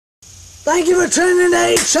Thank you for tuning in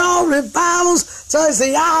to HR Revivals. So it's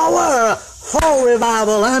the hour for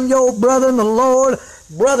revival. I'm your brother in the Lord,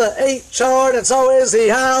 Brother HR, and it's always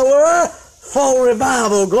the hour for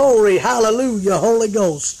revival. Glory, hallelujah, Holy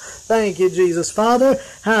Ghost. Thank you, Jesus. Father,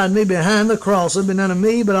 hide me behind the cross. It'll be none of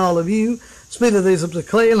me, but all of you. Speak of these up to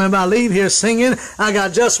clay, and if I leave here singing, I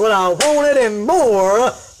got just what I wanted and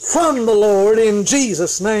more from the Lord in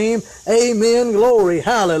Jesus' name. Amen. Glory,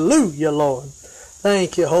 hallelujah, Lord.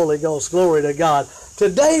 Thank you, Holy Ghost. Glory to God.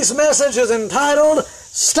 Today's message is entitled,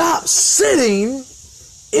 Stop Sitting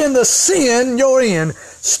in the Sin You're In.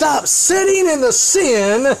 Stop sitting in the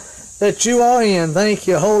sin that you are in. Thank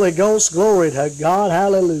you, Holy Ghost. Glory to God.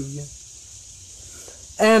 Hallelujah.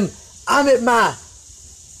 And I'm in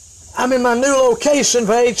my new location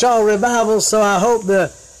for HR Revival, so I hope the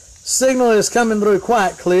signal is coming through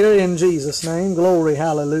quite clear in Jesus' name. Glory,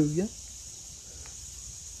 hallelujah.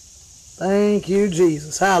 Thank you,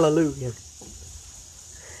 Jesus. Hallelujah.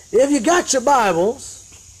 If you got your Bibles,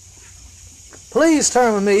 please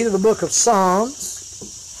turn with me to the book of Psalms.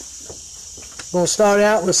 I'm going to start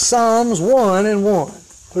out with Psalms 1 and 1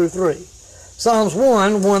 through 3. Psalms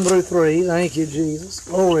 1, 1 through 3. Thank you, Jesus.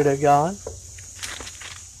 Glory to God.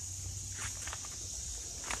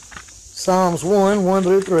 Psalms 1, 1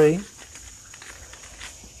 through 3.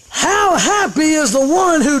 How happy is the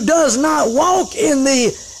one who does not walk in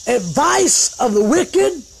the advice of the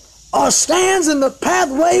wicked, or stands in the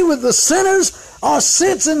pathway with the sinners, or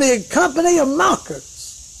sits in the company of mockers.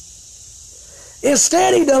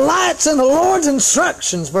 Instead, he delights in the Lord's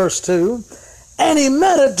instructions, verse 2, and he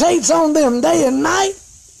meditates on them day and night.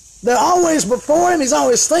 They're always before him. He's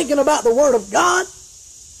always thinking about the Word of God.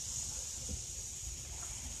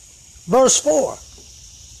 Verse 4,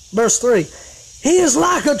 verse 3. He is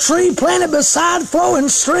like a tree planted beside flowing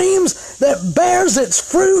streams that bears its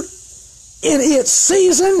fruit in its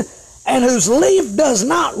season and whose leaf does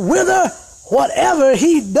not wither. Whatever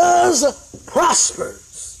he does prospers.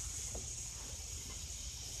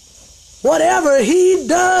 Whatever he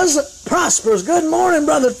does prospers. Good morning,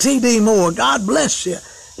 Brother T.D. Moore. God bless you.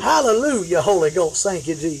 Hallelujah, Holy Ghost. Thank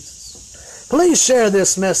you, Jesus. Please share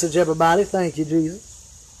this message, everybody. Thank you, Jesus.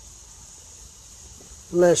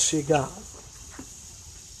 Bless you, God.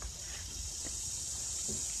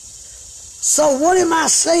 So what am I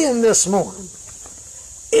saying this morning?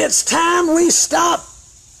 It's time we stop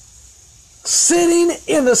sitting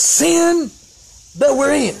in the sin that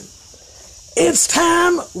we're in. It's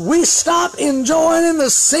time we stop enjoying the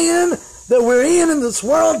sin that we're in this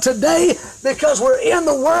world today, because we're in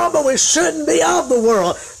the world, but we shouldn't be of the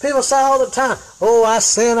world. People say all the time, oh, I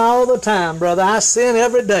sin all the time, brother. I sin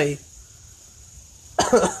every day.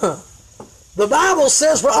 The Bible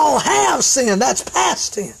says we all have sinned. That's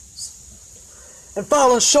past tense. And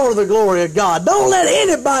fallen short of the glory of God. Don't let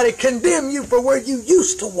anybody condemn you for where you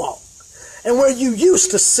used to walk and where you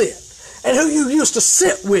used to sit and who you used to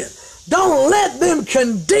sit with. Don't let them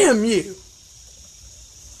condemn you.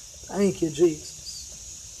 Thank you,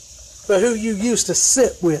 Jesus. For who you used to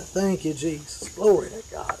sit with. Thank you, Jesus. Glory to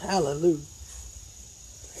God. Hallelujah.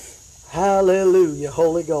 Hallelujah.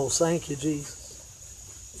 Holy Ghost. Thank you, Jesus.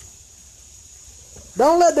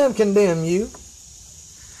 Don't let them condemn you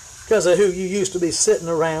because of who you used to be sitting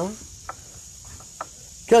around.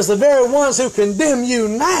 Because the very ones who condemn you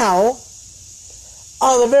now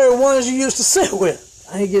are the very ones you used to sit with.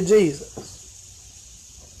 Thank you, Jesus.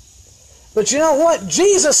 But you know what?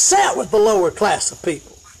 Jesus sat with the lower class of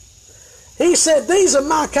people. He said, these are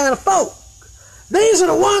my kind of folk. These are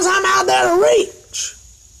the ones I'm out there to reach.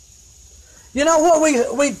 You know what?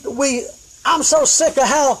 I'm so sick of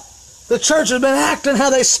how the church has been acting, how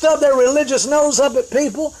they stub their religious nose up at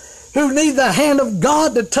people who need the hand of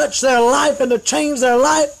God to touch their life and to change their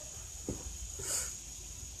life.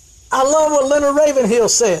 I love what Leonard Ravenhill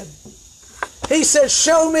said. He said,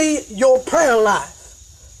 show me your prayer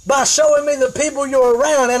life by showing me the people you're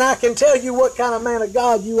around, and I can tell you what kind of man of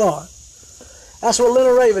God you are. That's what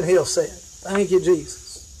Leonard Ravenhill said. Thank you,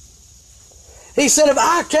 Jesus. He said, if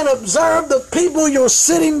I can observe the people you're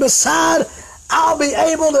sitting beside, I'll be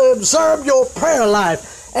able to observe your prayer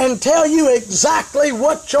life and tell you exactly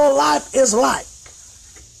what your life is like.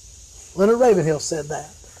 Leonard Ravenhill said that.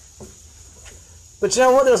 But you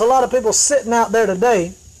know what? There's a lot of people sitting out there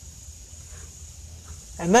today,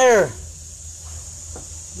 and they're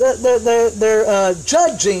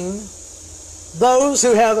judging those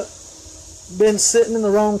who have been sitting in the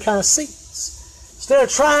wrong kind of seats. Instead of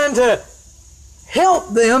trying to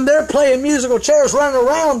help them, they're playing musical chairs, running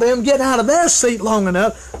around them, getting out of their seat long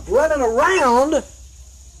enough, running around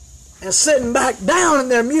and sitting back down in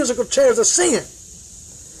their musical chairs of sin.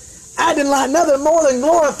 acting like nothing more than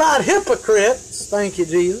glorified hypocrites, thank you,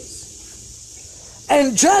 Jesus,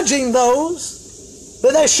 and judging those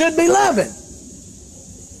that they should be loving.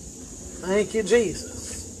 Thank you, Jesus.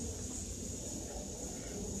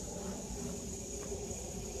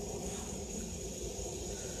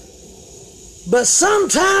 But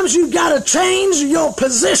sometimes you've got to change your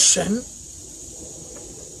position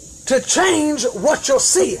to change what you're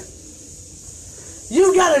seeing.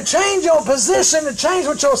 You've got to change your position to change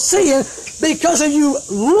what you're seeing, because if you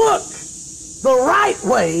look the right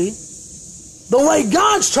way, the way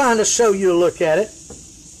God's trying to show you to look at it,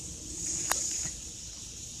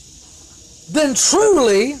 then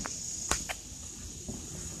truly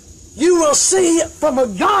you will see it from a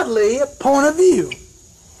godly point of view.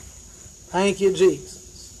 Thank you, Jesus.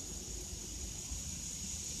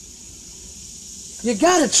 You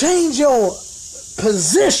got to change your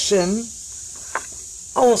position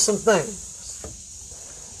on some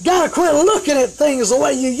things. Got to quit looking at things the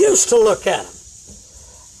way you used to look at them,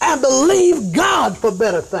 and believe God for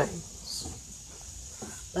better things.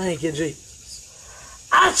 Thank you, Jesus.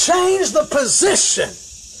 I changed the position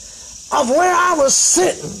of where I was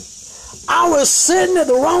sitting. I was sitting at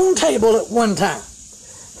the wrong table at one time,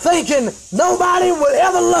 thinking nobody would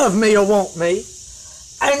ever love me or want me.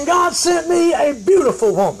 And God sent me a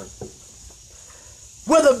beautiful woman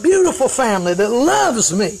with a beautiful family that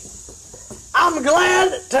loves me. I'm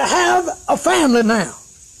glad to have a family now.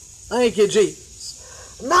 Thank you,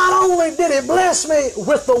 Jesus. Not only did He bless me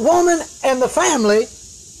with the woman and the family,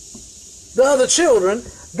 the other children,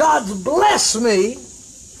 God's blessed me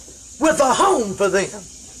with a home for them.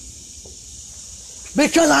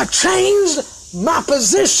 Because I changed my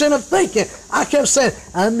position of thinking. I kept saying,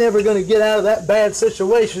 I'm never going to get out of that bad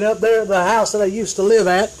situation up there at the house that I used to live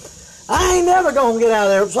at. I ain't never going to get out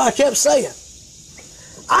of there. So I kept saying.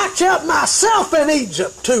 I kept myself in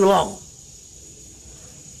Egypt too long.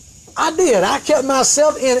 I did. I kept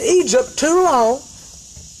myself in Egypt too long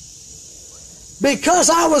because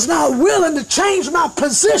I was not willing to change my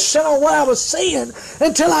position on where I was seated.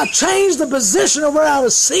 Until I changed the position of where I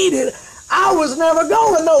was seated, I was never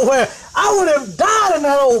going nowhere. I would have died in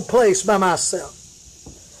that old place by myself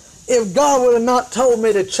if God would have not told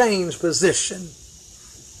me to change position.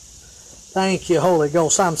 Thank you, Holy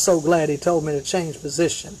Ghost. I'm so glad He told me to change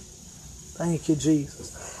position. Thank you,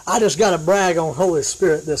 Jesus. I just got to brag on Holy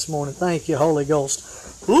Spirit this morning. Thank you, Holy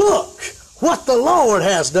Ghost. Look what the Lord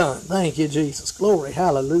has done. Thank you, Jesus. Glory,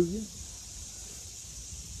 hallelujah.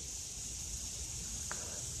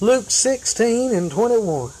 Luke 16 and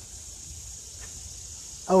 21.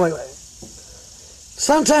 Oh, wait.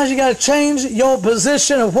 Sometimes you got to change your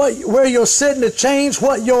position of where you're sitting to change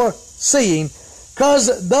what you're seeing,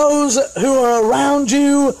 because those who are around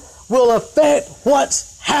you will affect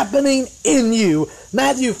what's happening in you.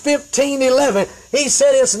 Matthew 15:11, He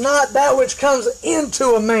said, it's not that which comes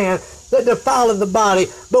into a man that defileth the body,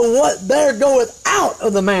 but what there goeth out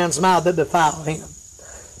of the man's mouth that defileth him.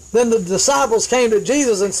 Then the disciples came to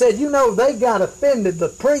Jesus and said, you know, they got offended, the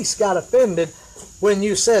priests got offended when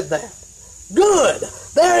you said that. Good.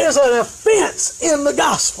 There is an offense in the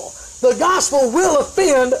gospel. The gospel will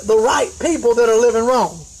offend the right people that are living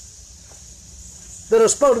wrong, that are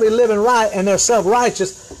supposed to be living right and they're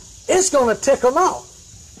self-righteous. It's going to tick them off.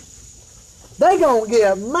 They're going to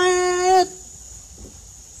get mad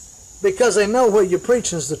because they know what you're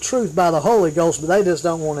preaching is the truth by the Holy Ghost, but they just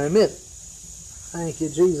don't want to admit it. Thank you,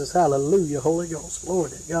 Jesus. Hallelujah, Holy Ghost.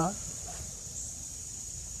 Glory to God.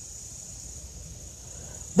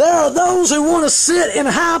 There are those who want to sit in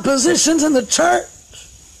high positions in the church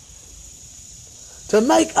to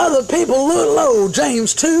make other people look low.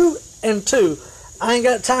 James 2 and 2. I ain't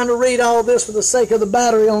got time to read all this for the sake of the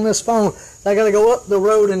battery on this phone. I got to go up the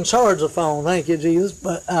road and charge the phone. Thank you, Jesus.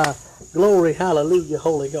 But glory, hallelujah,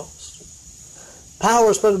 Holy Ghost.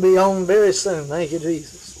 Power is supposed to be on very soon. Thank you,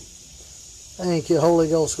 Jesus. Thank you, Holy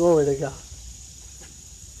Ghost. Glory to God.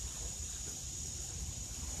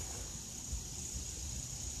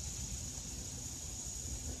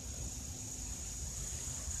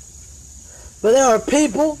 But there are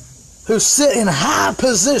people who sit in high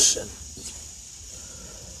position.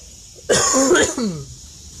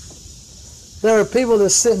 There are people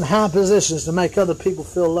that sit in high positions to make other people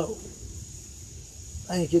feel low.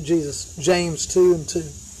 Thank you, Jesus. James 2 and 2.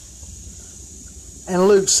 And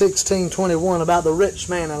Luke 16:21 about the rich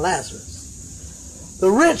man and Lazarus.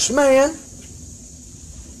 The rich man,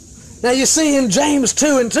 now you see in James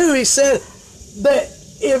 2 and 2, he said that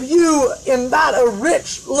if you invite a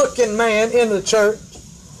rich-looking man in the church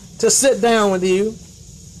to sit down with you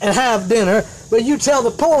and have dinner, but you tell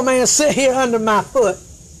the poor man, sit here under my foot,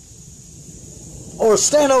 or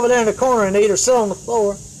stand over there in the corner and eat, or sit on the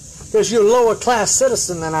floor, because you're a lower class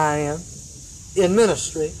citizen than I am in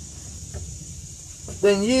ministry,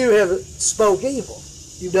 then you have spoke evil.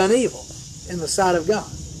 You've done evil in the sight of God.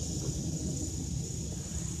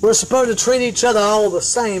 We're supposed to treat each other all the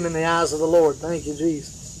same in the eyes of the Lord. Thank you,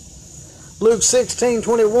 Jesus. Luke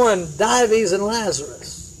 16:21, Dives and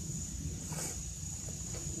Lazarus.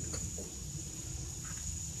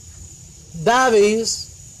 Dives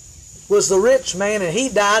was the rich man, and he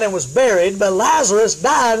died and was buried, but Lazarus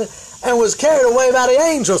died and was carried away by the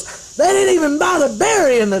angels. They didn't even bother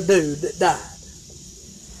burying the dude that died.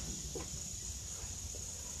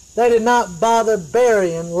 They did not bother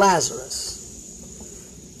burying Lazarus.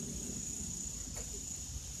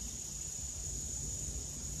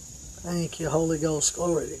 Thank you, Holy Ghost.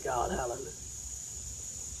 Glory to God. Hallelujah.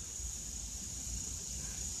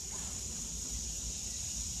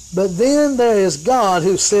 But then there is God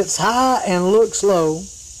who sits high and looks low,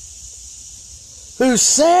 who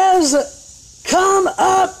says, come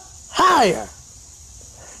up higher.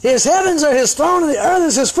 His heavens are his throne and the earth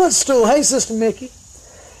is his footstool. Hey, Sister Mickey.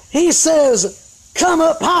 He says, come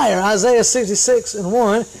up higher. Isaiah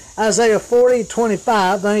 66:1, Isaiah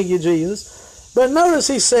 40:25. Thank you, Jesus. But notice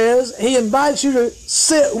he says, he invites you to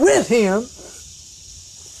sit with him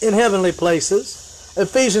in heavenly places.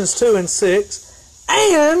 Ephesians 2:6.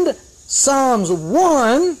 And Psalms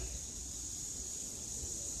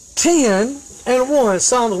 1:10-1.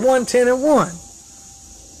 Psalms 1:10-1.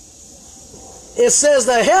 It says,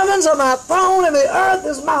 the heavens are my throne and the earth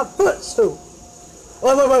is my footstool.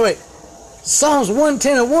 Wait. Psalms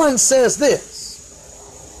 1:10-1 says this.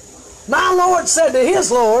 My Lord said to his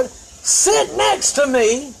Lord, sit next to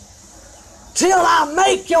me till I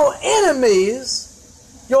make your enemies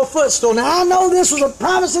your footstool. Now I know this was a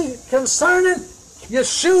prophecy concerning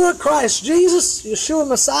Yeshua Christ Jesus, Yeshua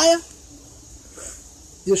Messiah,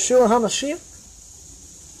 Yeshua HaMashiach.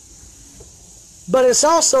 But it's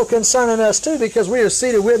also concerning us too, because we are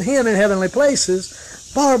seated with him in heavenly places,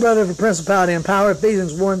 far above every principality and power.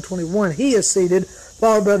 Ephesians 1:21, he is seated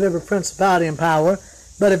far above every principality and power.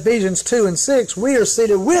 But Ephesians 2:6, we are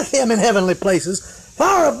seated with him in heavenly places,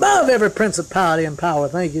 far above every principality and power.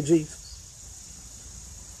 Thank you, Jesus.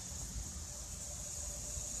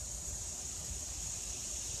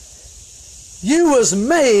 You was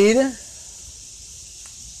made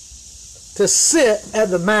to sit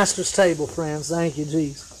at the Master's table, friends. Thank you,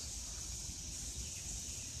 Jesus.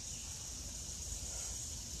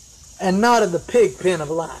 And not at the pig pen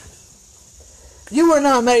of life. You were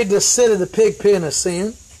not made to sit at the pig pen of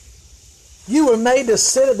sin. You were made to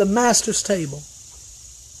sit at the Master's table.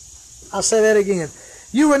 I'll say that again.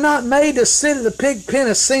 You were not made to sit at the pig pen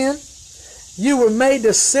of sin. You were made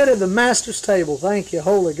to sit at the Master's table. Thank you,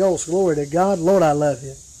 Holy Ghost. Glory to God. Lord, I love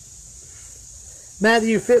you.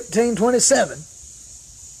 Matthew 15:27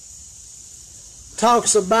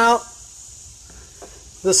 talks about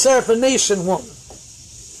the Syrophoenician woman.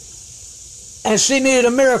 And she needed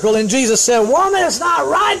a miracle. And Jesus said, woman, it's not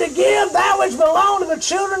right to give that which belonged to the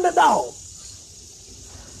children to dogs.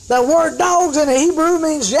 That word dogs in the Hebrew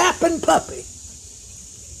means yapping puppy.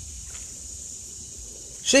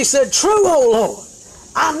 She said, true, O Lord,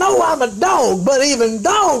 I know I'm a dog, but even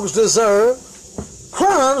dogs deserve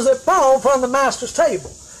crumbs that fall from the Master's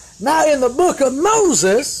table. Now, in the book of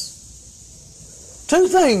Moses, two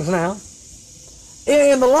things now.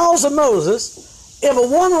 In the laws of Moses, if a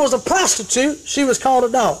woman was a prostitute, she was called a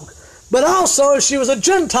dog. But also, if she was a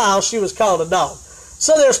Gentile, she was called a dog.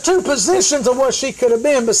 So there's two positions of what she could have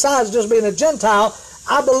been besides just being a Gentile.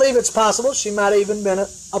 I believe it's possible she might have even been a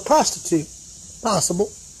prostitute. Possible.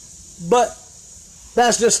 But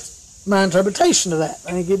that's just my interpretation of that.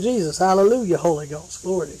 Thank you, Jesus. Hallelujah, Holy Ghost.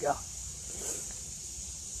 Glory to God.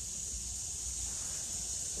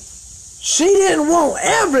 She didn't want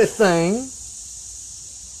everything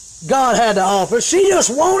God had to offer. She just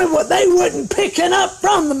wanted what they wasn't picking up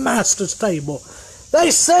from the Master's table. They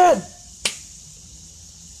said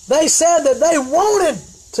that they wanted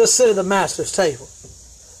to sit at the Master's table,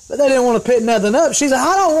 but they didn't want to pick nothing up. She said,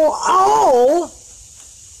 I don't want all.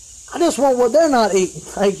 I just want what they're not eating.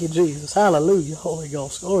 Thank you, Jesus. Hallelujah, Holy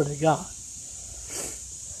Ghost. Glory to God.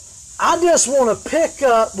 I just want to pick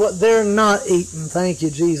up what they're not eating. Thank you,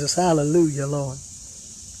 Jesus. Hallelujah, Lord.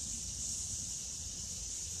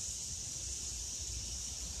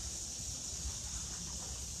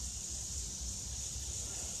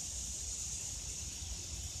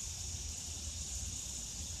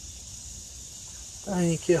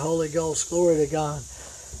 Thank you, Holy Ghost. Glory to God.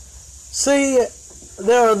 See,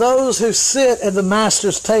 there are those who sit at the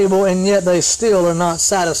Master's table and yet they still are not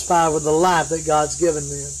satisfied with the life that God's given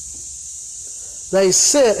them. They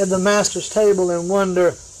sit at the Master's table and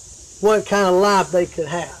wonder what kind of life they could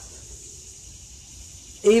have.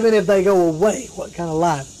 Even if they go away, what kind of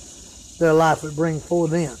life their life would bring for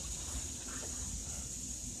them.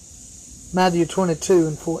 Matthew 22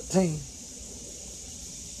 and 14.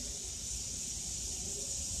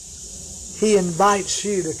 He invites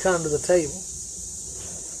you to come to the table,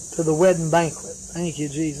 to the wedding banquet. Thank you,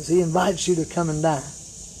 Jesus. He invites you to come and dine.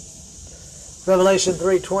 Revelation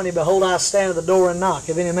 3:20, behold, I stand at the door and knock.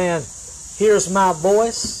 If any man hears my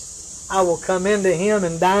voice, I will come into him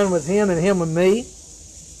and dine with him and him with me.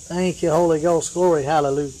 Thank you, Holy Ghost. Glory,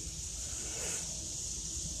 hallelujah.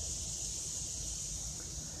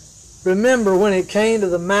 Remember, when it came to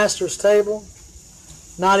the Master's table,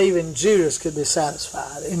 not even Judas could be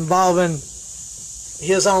satisfied, involving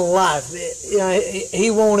his own life. You know,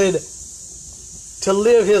 he wanted to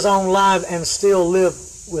live his own life and still live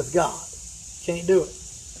with God. Can't do it.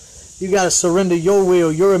 You've got to surrender your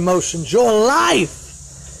will, your emotions, your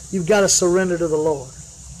life. You've got to surrender to the Lord.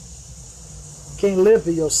 You can't live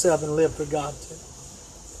for yourself and live for God too.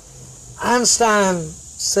 Einstein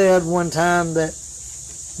said one time that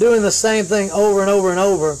doing the same thing over and over and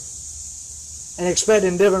over and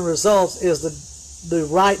expecting different results is the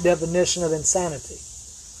right definition of insanity.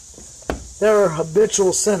 There are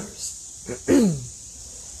habitual sinners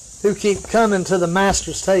who keep coming to the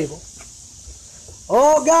Master's table.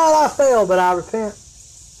 Oh God, I failed, but I repent.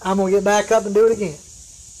 I'm going to get back up and do it again.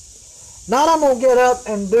 Not I'm going to get up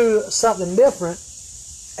and do something different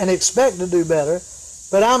and expect to do better,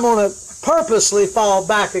 but I'm going to purposely fall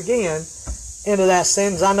back again into that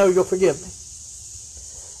sin because I know you'll forgive me.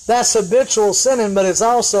 That's habitual sinning, but it's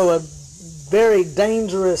also a very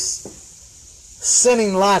dangerous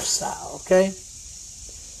sinning lifestyle, okay?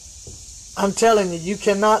 I'm telling you, you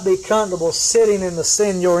cannot be comfortable sitting in the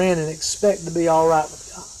sin you're in and expect to be all right with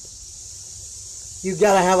God. You've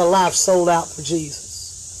got to have a life sold out for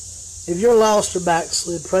Jesus. If you're lost or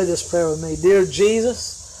backslid, pray this prayer with me. Dear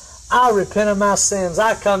Jesus, I repent of my sins.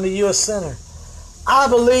 I come to you a sinner. I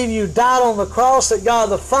believe you died on the cross, that God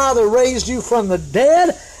the Father raised you from the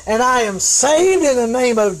dead, and I am saved in the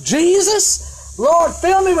name of Jesus. Lord,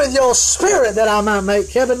 fill me with your Spirit that I might make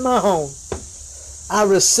heaven my home. I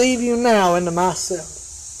receive you now into myself.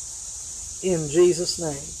 In Jesus'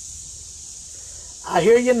 name. I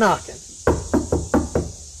hear you knocking.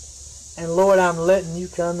 And Lord, I'm letting you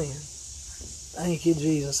come in. Thank you,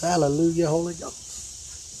 Jesus. Hallelujah, Holy Ghost.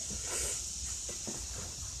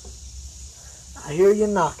 I hear you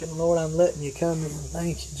knocking. Lord, I'm letting you come in.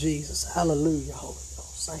 Thank you, Jesus. Hallelujah, Holy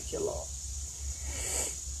Ghost. Thank you, Lord.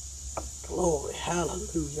 Glory.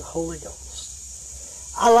 Hallelujah, Holy Ghost.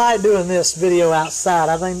 I like doing this video outside.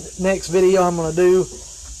 I think the next video I'm going to do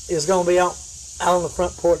is going to be out on the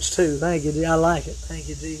front porch too. Thank you. I like it. Thank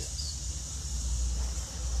you, Jesus.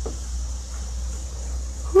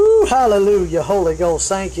 Whew, hallelujah, Holy Ghost.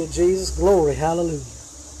 Thank you, Jesus. Glory, hallelujah.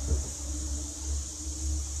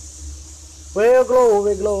 Well,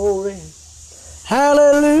 glory, glory.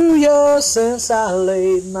 Hallelujah, since I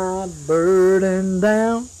laid my burden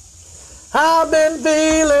down, I've been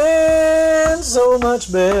feeling so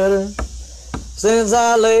much better since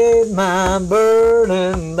I laid my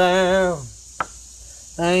burden down.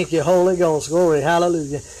 Thank you, Holy Ghost. Glory,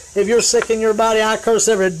 hallelujah. If you're sick in your body, I curse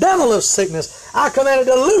every devil of sickness. I command it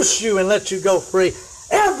to loose you and let you go free.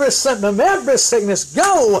 Every symptom, every sickness,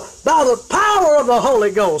 go by the power of the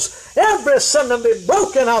Holy Ghost. Every symptom be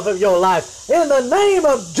broken off of your life in the name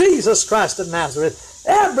of Jesus Christ of Nazareth.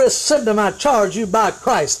 Every symptom, I charge you by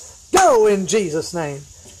Christ. Go in Jesus' name.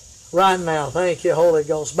 Right now, thank you, Holy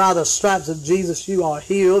Ghost. By the stripes of Jesus, you are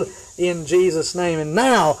healed in Jesus' name. And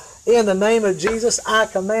now, in the name of Jesus, I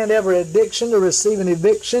command every addiction to receive an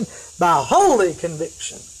eviction by holy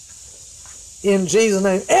conviction. In Jesus'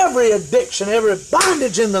 name, every addiction, every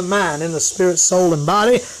bondage in the mind, in the spirit, soul, and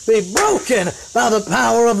body be broken by the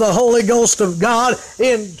power of the Holy Ghost of God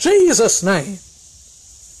in Jesus' name.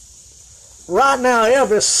 Right now,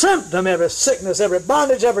 every symptom, every sickness, every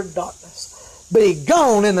bondage, every darkness be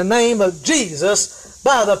gone in the name of Jesus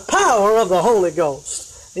by the power of the Holy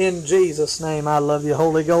Ghost. In Jesus' name, I love you,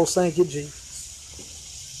 Holy Ghost. Thank you, Jesus.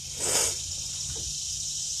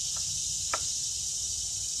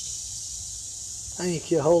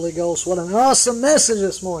 Thank you, Holy Ghost. What an awesome message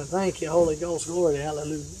this morning. Thank you, Holy Ghost. Glory,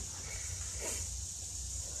 hallelujah.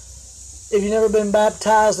 If you've never been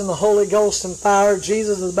baptized in the Holy Ghost and fire,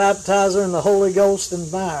 Jesus is the baptizer in the Holy Ghost and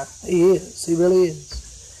fire. He is. He really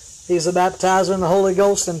is. He's the baptizer in the Holy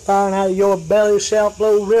Ghost and fire, and out of your belly shall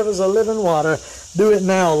flow rivers of living water. Do it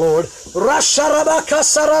now, Lord.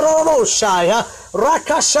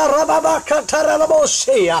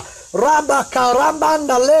 Rabaka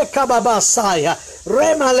rambanda leka babasaya.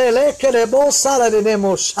 Remaleleke de bosala de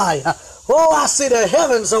nemoshaya. Oh, I see the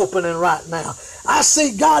heavens opening right now. I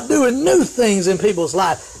see God doing new things in people's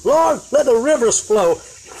lives. Lord, let the rivers flow.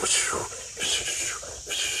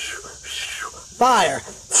 Fire.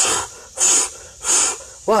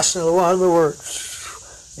 Washing the water of the Word.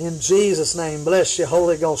 In Jesus' name, bless you,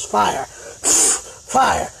 Holy Ghost. Fire.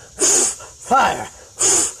 Fire. Fire.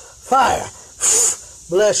 Fire.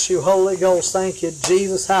 Bless you, Holy Ghost. Thank you,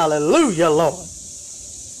 Jesus. Hallelujah, Lord.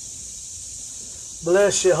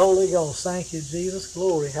 Bless you, Holy Ghost. Thank you, Jesus.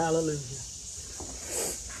 Glory. Hallelujah.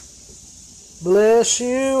 Bless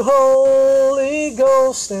you, Holy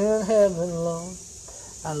Ghost in heaven, Lord.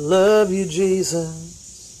 I love you, Jesus.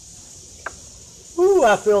 Ooh,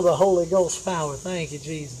 I feel the Holy Ghost power. Thank you,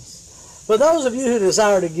 Jesus. For those of you who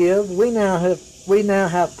desire to give, we now have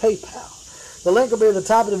PayPal. The link will be at the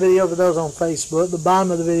top of the video for those on Facebook, the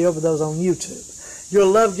bottom of the video for those on YouTube. Your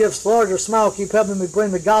love gifts, large or small, keep helping me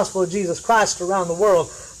bring the gospel of Jesus Christ around the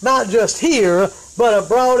world, not just here, but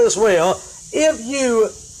abroad as well. If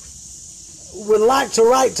you would like to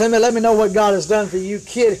write to me, let me know what God has done for you.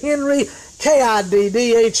 Kid Henry,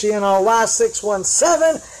 KIDDHENRY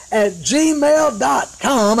 617 at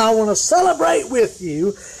gmail.com. I want to celebrate with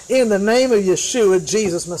you in the name of Yeshua,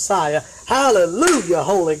 Jesus Messiah. Hallelujah,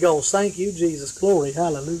 Holy Ghost. Thank you, Jesus. Glory.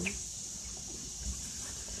 Hallelujah.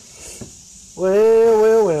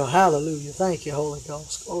 Well. Hallelujah. Thank you, Holy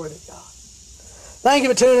Ghost. Glory to God. Thank you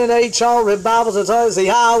for tuning in to HR Revivals. It's always the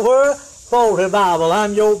hour for revival.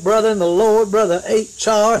 I'm your brother in the Lord, Brother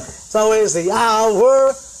HR. It's always the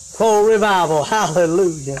hour for revival.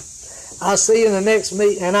 Hallelujah. I'll see you in the next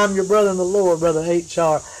meeting, and I'm your brother in the Lord, Brother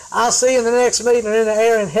HR. I'll see you in the next meeting or in the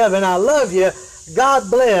air in heaven. I love you. God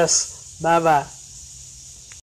bless. Bye-bye.